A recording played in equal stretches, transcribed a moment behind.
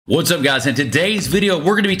What's up, guys? In today's video,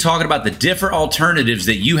 we're going to be talking about the different alternatives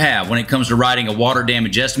that you have when it comes to writing a water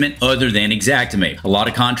damage estimate other than Xactimate. A lot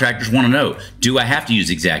of contractors want to know, do I have to use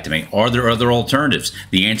Xactimate? Are there other alternatives?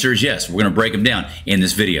 The answer is yes. We're going to break them down in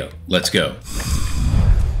this video. Let's go.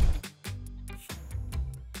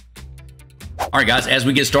 All right, guys, as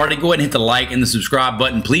we get started, go ahead and hit the like and the subscribe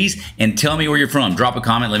button, please, and tell me where you're from. Drop a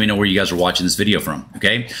comment. Let me know where you guys are watching this video from,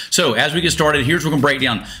 okay? So as we get started, here's what we're going to break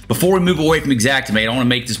down. Before we move away from Xactimate, I want to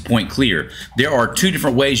make this point clear. There are two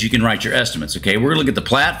different ways you can write your estimates, okay? We're going to look at the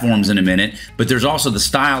platforms in a minute, but there's also the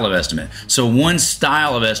style of estimate. So one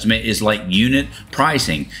style of estimate is like unit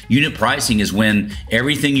pricing. Unit pricing is when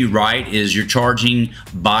everything you write is you're charging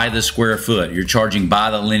by the square foot. You're charging by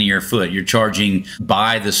the linear foot. You're charging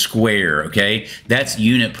by the square, okay? That's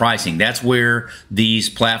unit pricing. That's where these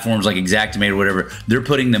platforms like Xactimate or whatever, they're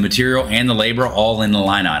putting the material and the labor all in the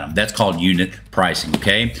line item. That's called unit pricing,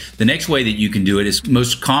 okay? The next way that you can do it is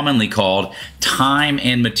most commonly called time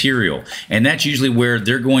and material. And that's usually where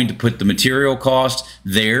they're going to put the material cost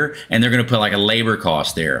there and they're going to put like a labor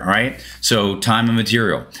cost there, all right? So time and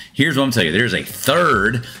material. Here's what I'm telling you. There's a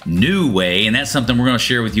third new way, and that's something we're going to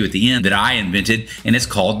share with you at the end that I invented, and it's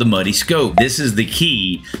called the MuddyScope. This is the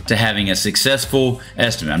key to having a successful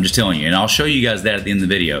estimate. I'm just telling you, and I'll show you guys that at the end of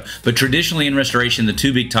the video. But traditionally in restoration, the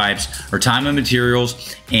two big types are time and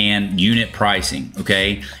materials and unit pricing,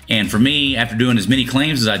 okay? And for me, after doing as many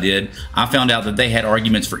claims as I did, I found out that they had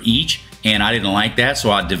arguments for each, and I didn't like that,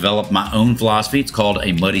 so I developed my own philosophy. It's called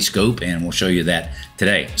a MuddyScope, and we'll show you that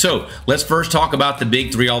today. So let's first talk about the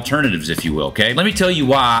big three alternatives, if you will, okay? Let me tell you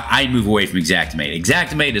why I move away from Xactimate.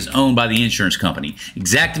 Xactimate is owned by the insurance company.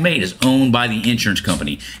 Xactimate is owned by the insurance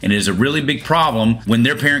company, and it is a really big problem when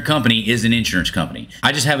their parent company is an insurance company.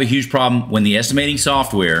 I just have a huge problem when the estimating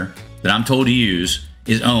software that I'm told to use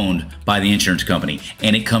is owned by the insurance company,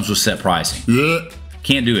 and it comes with set pricing.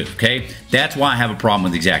 Can't do it, okay? That's why I have a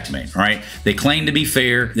problem with Xactimate, all right? They claim to be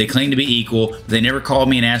fair, they claim to be equal, but they never called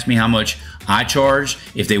me and asked me how much I charge.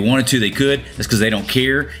 If they wanted to, they could. That's because they don't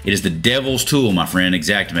care. It is the devil's tool, my friend,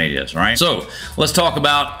 Xactimate is, all right? So let's talk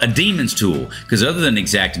about a demon's tool, because other than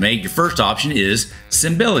Xactimate, your first option is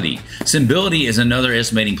Symbility. Symbility is another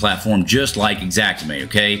estimating platform just like Xactimate,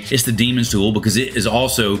 okay? It's the demon's tool because it is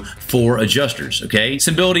also for adjusters, okay?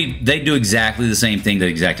 Symbility, they do exactly the same thing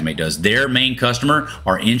that Xactimate does. Their main customer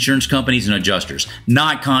are insurance companies and adjusters,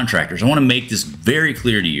 not contractors. I want to make this very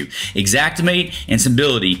clear to you. Xactimate and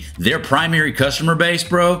Symbility, their primary customer base,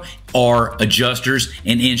 bro, are adjusters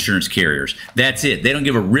and insurance carriers. That's it. They don't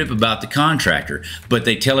give a rip about the contractor, but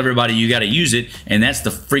they tell everybody you got to use it, and that's the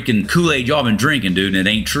freaking Kool-Aid y'all been drinking, dude, and it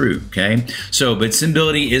ain't true, okay? So, but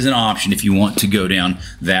Symbility is an option if you want to go down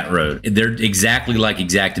that road. They're exactly like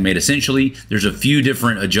Xactimate. Essentially, there's a few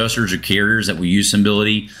different adjusters or carriers that will use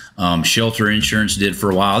Symbility. Shelter Insurance did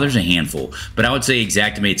for a while. There's a handful, but I would say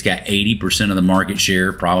Xactimate's got 80% of the market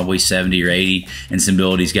share, probably 70 or 80, and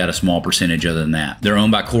Symbility's got a small percentage other than that. They're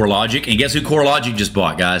owned by CoreLogic, and guess who CoreLogic just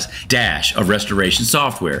bought, guys? Dash of restoration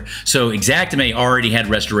software. So Xactimate already had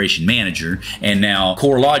Restoration Manager, and now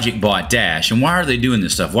CoreLogic bought Dash. And why are they doing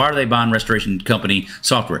this stuff? Why are they buying restoration company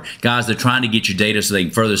software? Guys, they're trying to get your data so they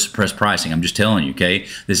can further suppress pricing. I'm just telling you, okay?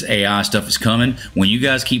 This AI stuff is coming. When you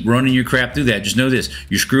guys keep running your crap through that, just know this,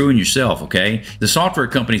 you're screwing yourself, okay? The software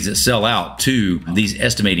companies that sell out to these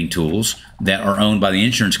estimating tools that are owned by the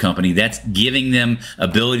insurance company, that's giving them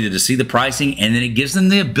ability to see the pricing, and then it gives them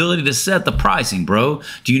the ability to set the pricing, bro.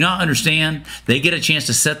 Do you not understand? They get a chance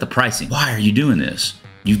to set the pricing. Why are you doing this?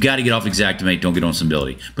 You've got to get off Xactimate, don't get on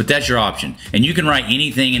Symbility. But that's your option. And you can write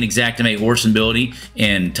anything in Xactimate or Symbility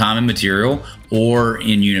in time and material or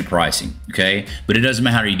in unit pricing, okay? But it doesn't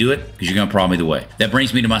matter how you do it because you're going to problem either way. That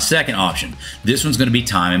brings me to my second option. This one's going to be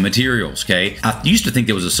time and materials, okay? I used to think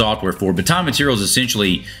there was a software for it, but time and materials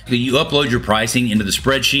essentially, you upload your pricing into the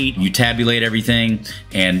spreadsheet, you tabulate everything,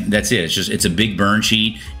 and that's it. It's a big burn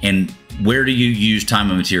sheet, and where do you use time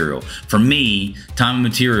and material? For me, time and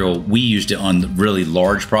material, we used it on really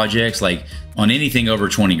large projects, like on anything over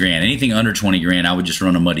 20 grand. Anything under 20 grand, I would just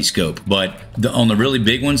run a MuddyScope. But on the really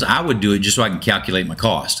big ones, I would do it just so I can calculate my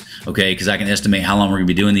cost, okay? Because I can estimate how long we're gonna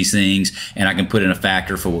be doing these things, and I can put in a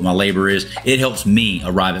factor for what my labor is. It helps me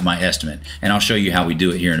arrive at my estimate, and I'll show you how we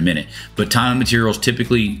do it here in a minute. But time and materials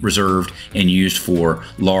typically reserved and used for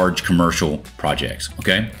large commercial projects,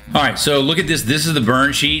 okay? All right, so look at this. This is the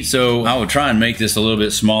burn sheet. So I will try and make this a little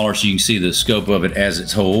bit smaller so you can see the scope of it as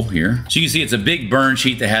its whole here. So you can see it's a big burn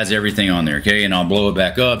sheet that has everything on there, okay? And I'll blow it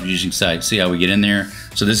back up. You can see how we get in there.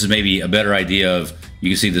 So this is maybe a better idea of, you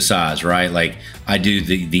can see the size, right? Like I do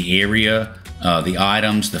the area the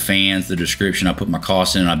items, the fans, the description. I put my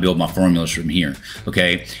costs in and I build my formulas from here,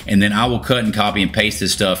 okay? And then I will cut and copy and paste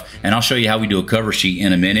this stuff, and I'll show you how we do a cover sheet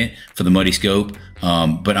in a minute for the MuddyScope,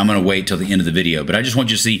 but I'm gonna wait till the end of the video. But I just want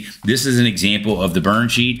you to see, this is an example of the burn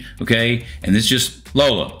sheet, okay? And this is just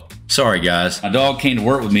Lola. Sorry guys, my dog came to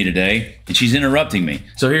work with me today and she's interrupting me.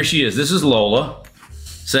 So here she is, this is Lola.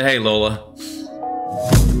 Say hey, Lola.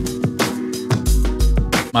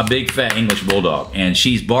 My big fat English bulldog, and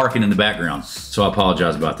she's barking in the background, so I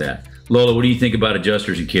apologize about that. Lola, what do you think about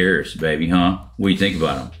adjusters and carriers, baby, huh? What do you think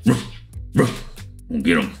about them? We'll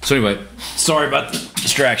get them. So anyway, sorry about the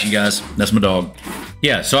distraction, guys. That's my dog.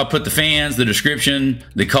 Yeah, so I put the fans, the description,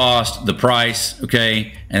 the cost, the price,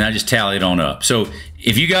 okay, and I just tally it on up. So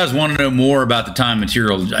if you guys want to know more about the time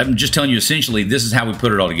material, I'm just telling you essentially this is how we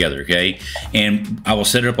put it all together, okay? And I will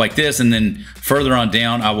set it up like this, and then further on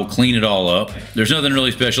down, I will clean it all up. There's nothing really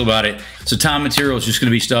special about it. So time material is just going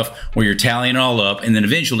to be stuff where you're tallying it all up, and then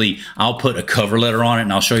eventually I'll put a cover letter on it,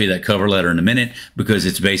 and I'll show you that cover letter in a minute because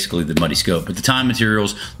it's basically the MuddyScope. But the time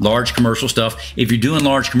materials, large commercial stuff. If you're doing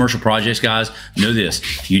large commercial projects, guys, know this.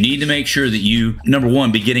 You need to make sure that you, number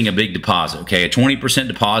one, be getting a big deposit, okay? A 20%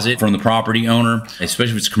 deposit from the property owner,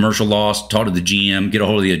 especially if it's commercial loss. Talk to the GM, get a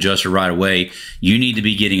hold of the adjuster right away. You need to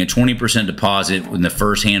be getting a 20% deposit in the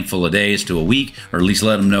first handful of days to a week, or at least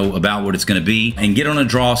let them know about what it's going to be, and get on a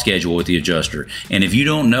draw schedule with the adjuster. And if you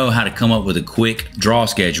don't know how to come up with a quick draw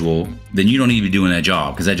schedule, then you don't need to be doing that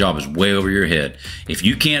job, because that job is way over your head. If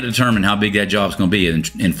you can't determine how big that job is going to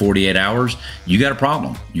be in 48 hours, you got a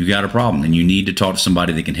problem. You got a problem, and you need to talk to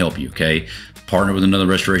somebody that can help you, okay? Partner with another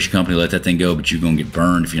restoration company, let that thing go, but you're gonna get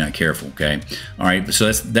burned if you're not careful, okay? All right, so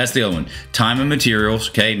that's the other one. Time and materials,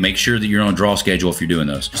 okay? Make sure that you're on a draw schedule if you're doing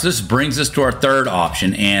those. So this brings us to our third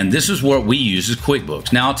option, and this is what we use, is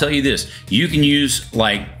QuickBooks. Now I'll tell you this, you can use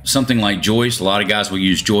like something like Joist. A lot of guys will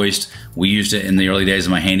use Joist. We used it in the early days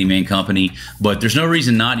of my handyman company, but there's no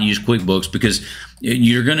reason not to use QuickBooks because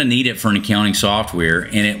you're going to need it for an accounting software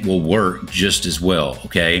and it will work just as well,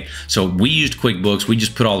 okay? So we used QuickBooks. We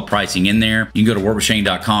just put all the pricing in there. You can go to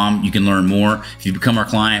workwithshane.com. You can learn more. If you become our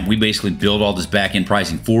client, we basically build all this back-end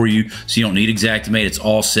pricing for you, so you don't need Xactimate. It's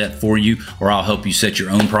all set for you, or I'll help you set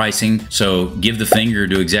your own pricing. So give the finger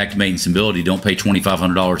to Xactimate and Symbility. Don't pay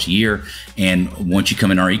 $2,500 a year, and once you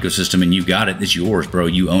come in our ecosystem and you've got it, it's yours, bro.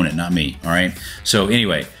 You own it, not me, all right? So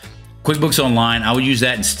anyway, QuickBooks Online, I would use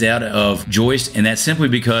that instead of Joist, and that's simply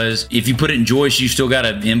because if you put it in Joist, you still got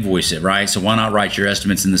to invoice it, right? So why not write your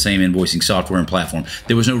estimates in the same invoicing software and platform?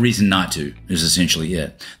 There was no reason not to, is essentially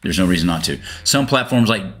it. There's no reason not to. Some platforms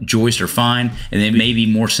like Joist are fine, and they may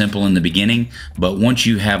be more simple in the beginning, but once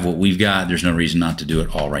you have what we've got, there's no reason not to do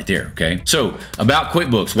it all right there, okay? So about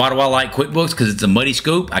QuickBooks, why do I like QuickBooks? Because it's a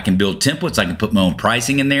MuddyScope. I can build templates. I can put my own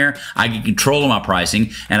pricing in there. I can control my pricing,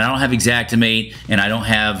 and I don't have Xactimate, and I don't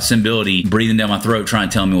have Symbility breathing down my throat trying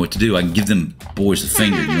to tell me what to do. I can give them boys the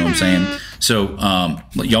finger, you know what I'm saying? So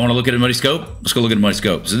y'all want to look at a MuddyScope? Let's go look at a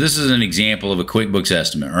MuddyScope. So this is an example of a QuickBooks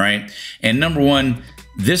estimate, all right? And number one,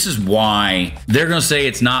 this is why they're going to say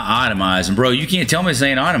it's not itemized. And bro, you can't tell me it's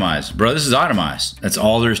ain't itemized. Bro, this is itemized. That's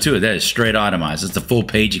all there is to it. That is straight itemized. It's the full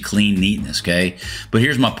page of clean neatness, okay? But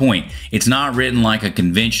here's my point. It's not written like a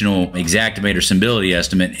conventional Xactimate or Symbility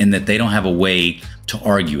estimate in that they don't have a way to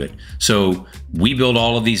argue it. So we build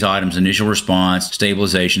all of these items: initial response,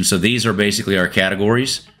 stabilization. So these are basically our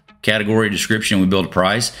categories. Category, description, we build a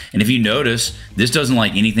price. And if you notice, this doesn't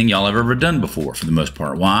like anything y'all have ever done before for the most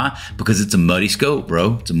part. Why? Because it's a MuddyScope,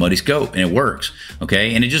 bro. It's a MuddyScope and it works,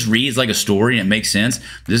 okay? And it just reads like a story and it makes sense.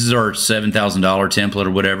 This is our $7,000 template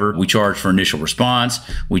or whatever. We charge for initial response.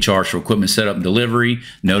 We charge for equipment setup and delivery.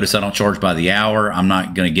 Notice I don't charge by the hour. I'm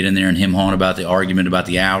not gonna get in there and hem-hawing about the argument about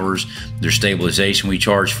the hours. There's stabilization we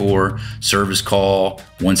charge for, service call,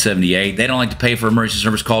 178. They don't like to pay for emergency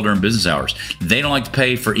service call during business hours. They don't like to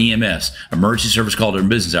pay for EMS, emergency service call during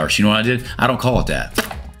business hours. You know what I did? I don't call it that.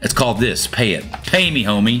 It's called this, pay it. Pay me,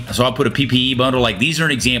 homie. So I put a PPE bundle. Like, these are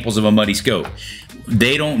examples of a MuddyScope.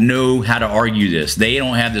 They don't know how to argue this. They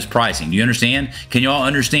don't have this pricing. Do you understand? Can y'all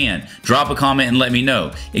understand? Drop a comment and let me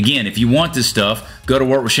know. Again, if you want this stuff, go to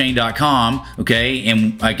workwithshane.com, okay,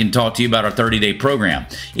 and I can talk to you about our 30-day program.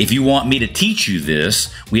 If you want me to teach you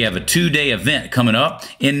this, we have a 2-day event coming up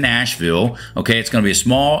in Nashville, okay? It's going to be a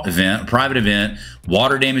small event, a private event,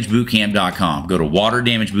 waterdamagebootcamp.com. Go to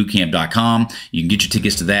waterdamagebootcamp.com. You can get your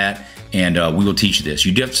tickets to that, and we will teach you this.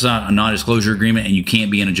 You do have to sign a non-disclosure agreement, and you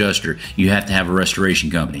can't be an adjuster. You have to have a restoration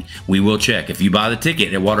company. We will check. If you buy the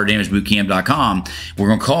ticket at waterdamagebootcamp.com, we're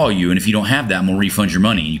going to call you, and if you don't have that, I'm going to refund your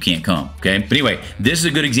money and you can't come, okay? But anyway, this is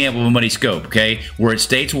a good example of a MuddyScope, okay? Where it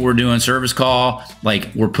states what we're doing, service call, like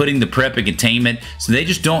we're putting the prep and containment, so they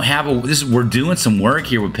just don't have we're doing some work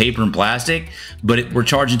here with paper and plastic, but we're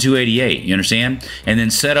charging $288, you understand? And then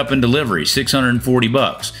setup and delivery,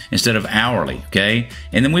 $640 instead of hourly, okay?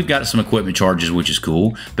 And then we've got some equipment charges, which is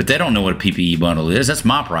cool, but they don't know what a PPE bundle is. That's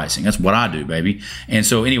my pricing. That's what I do, baby. And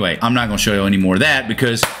so anyway, I'm not going to show you any more of that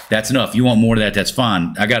because that's enough. You want more of that, that's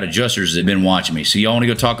fine. I got adjusters that have been watching me. So y'all want to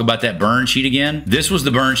go talk about that burn sheet again? This was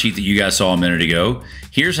the burn sheet that you guys saw a minute ago.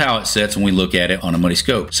 Here's how it sets when we look at it on a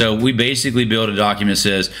MuddyScope. So we basically build a document that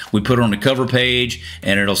says, we put it on the cover page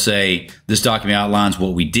and it'll say, this document outlines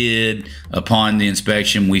what we did. Upon the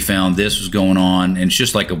inspection, we found this was going on. And it's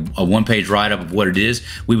just like a one-page write-up of what it is.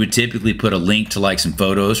 We would typically put a link to like some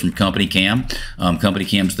photos from Company Cam. Company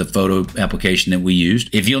Cam's the photo application that we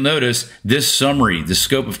used. If you'll notice, this summary, the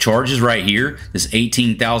scope of charges right here, this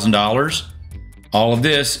 $18,000, all of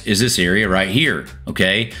this is this area right here,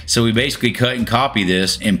 okay? So we basically cut and copy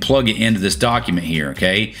this and plug it into this document here,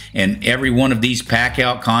 okay? And every one of these pack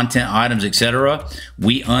out content items, etc.,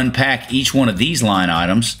 we unpack each one of these line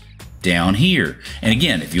items down here. And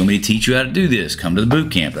again, if you want me to teach you how to do this, come to the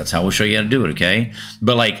boot camp. That's how we'll show you how to do it, okay?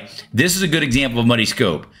 But like, this is a good example of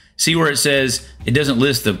MuddyScope. See where it says, it doesn't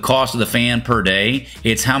list the cost of the fan per day.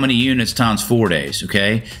 It's how many units times 4 days,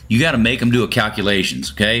 okay? You got to make them do a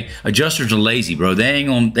calculations, okay? Adjusters are lazy, bro. They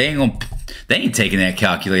ain't taking that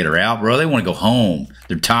calculator out, bro. They want to go home.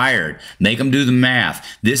 They're tired. Make them do the math.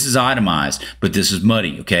 This is itemized, but this is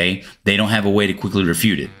muddy, okay? They don't have a way to quickly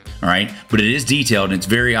refute it. All right, but it is detailed and it's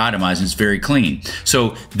very itemized and it's very clean.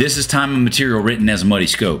 So this is time and material written as a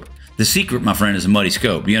MuddyScope. The secret, my friend, is a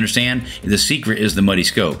MuddyScope. You understand? The secret is the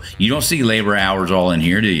MuddyScope. You don't see labor hours all in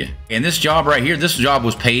here, do you? And this job right here, this job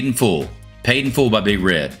was paid in full. Paid in full by Big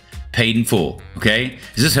Red. Paid in full, okay?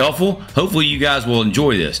 Is this helpful? Hopefully you guys will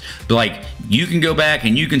enjoy this. But like, you can go back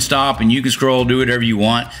and you can stop and you can scroll, do whatever you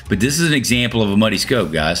want, but this is an example of a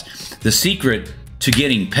MuddyScope, guys. The secret to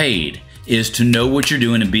getting paid is to know what you're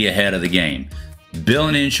doing and be ahead of the game.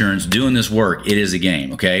 Billing insurance, doing this work, it is a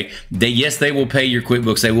game, okay? Yes, they will pay your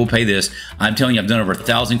QuickBooks, they will pay this. I'm telling you, I've done over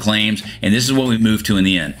 1,000 claims, and this is what we moved to in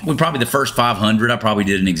the end. Probably the first 500, I probably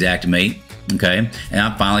did an Xactimate, okay? And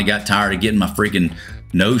I finally got tired of getting my freaking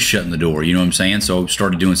nose shutting the door, you know what I'm saying? So I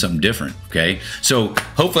started doing something different, okay? So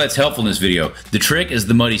hopefully that's helpful in this video. The trick is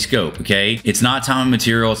the MuddyScope, okay? It's not time and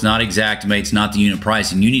material, it's not Xactimate, it's not the unit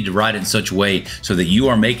pricing. You need to write it in such a way so that you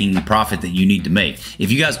are making the profit that you need to make.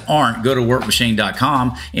 If you guys aren't, go to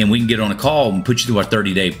workwithshane.com and we can get on a call and put you through our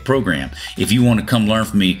 30-day program. If you want to come learn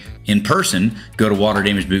from me in person, go to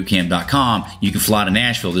waterdamagebootcamp.com. You can fly to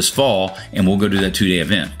Nashville this fall and we'll go do that 2-day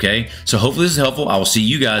event, okay? So hopefully this is helpful. I will see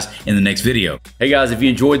you guys in the next video. Hey guys, if you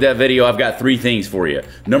enjoyed that video, I've got 3 things for you.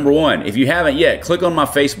 Number 1, if you haven't yet, click on my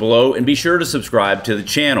face below and be sure to subscribe to the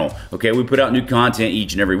channel, okay? We put out new content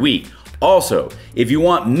each and every week. Also, if you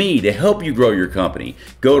want me to help you grow your company,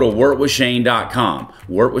 go to workwithshane.com.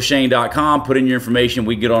 Workwithshane.com, put in your information,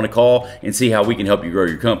 we can get on a call and see how we can help you grow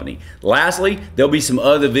your company. Lastly, there'll be some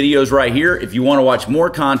other videos right here. If you want to watch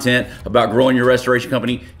more content about growing your restoration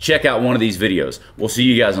company, check out one of these videos. We'll see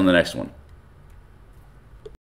you guys on the next one.